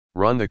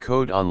Run the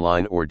code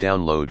online or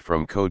download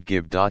from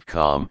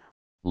codegive.com,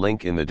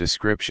 link in the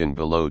description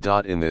below.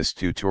 In this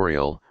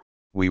tutorial,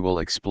 we will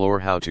explore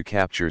how to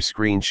capture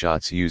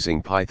screenshots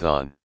using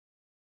Python.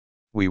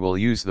 We will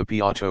use the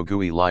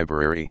pyautogui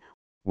library,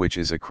 which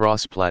is a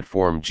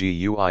cross-platform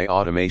GUI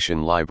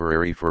automation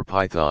library for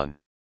Python.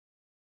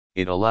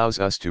 It allows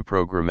us to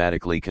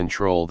programmatically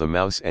control the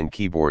mouse and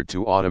keyboard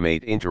to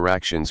automate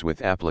interactions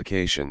with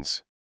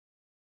applications.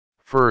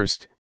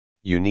 First,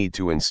 you need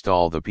to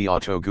install the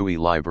pyautogui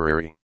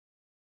library.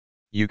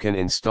 You can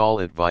install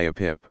it via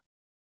pip.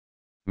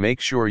 Make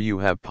sure you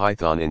have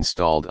Python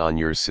installed on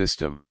your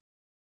system.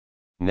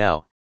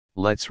 Now,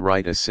 let's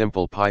write a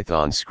simple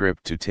Python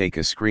script to take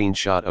a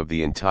screenshot of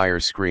the entire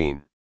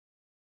screen.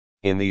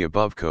 In the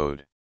above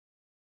code,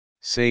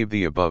 save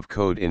the above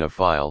code in a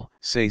file,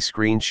 say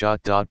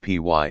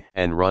screenshot.py,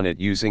 and run it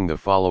using the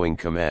following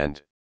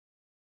command.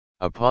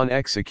 Upon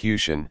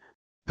execution,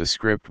 the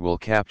script will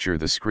capture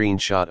the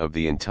screenshot of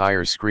the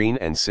entire screen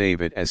and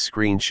save it as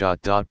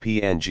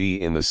screenshot.png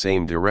in the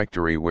same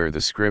directory where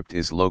the script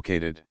is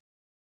located.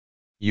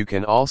 You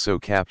can also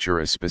capture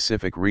a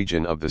specific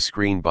region of the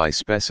screen by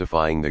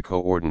specifying the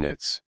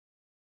coordinates.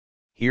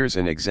 Here's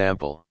an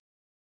example.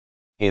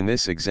 In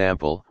this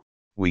example,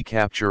 we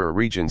capture a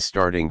region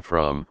starting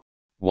from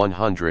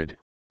 100,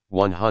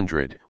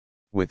 100,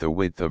 with a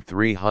width of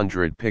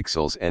 300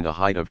 pixels and a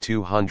height of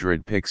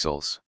 200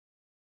 pixels.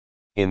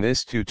 In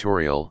this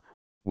tutorial,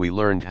 we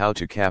learned how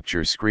to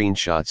capture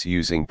screenshots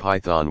using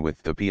Python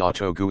with the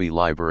pyautogui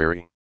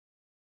library.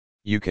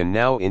 You can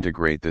now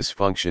integrate this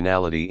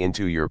functionality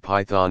into your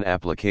Python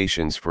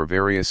applications for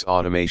various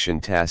automation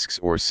tasks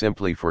or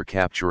simply for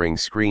capturing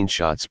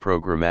screenshots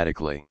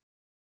programmatically.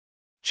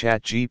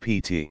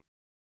 ChatGPT.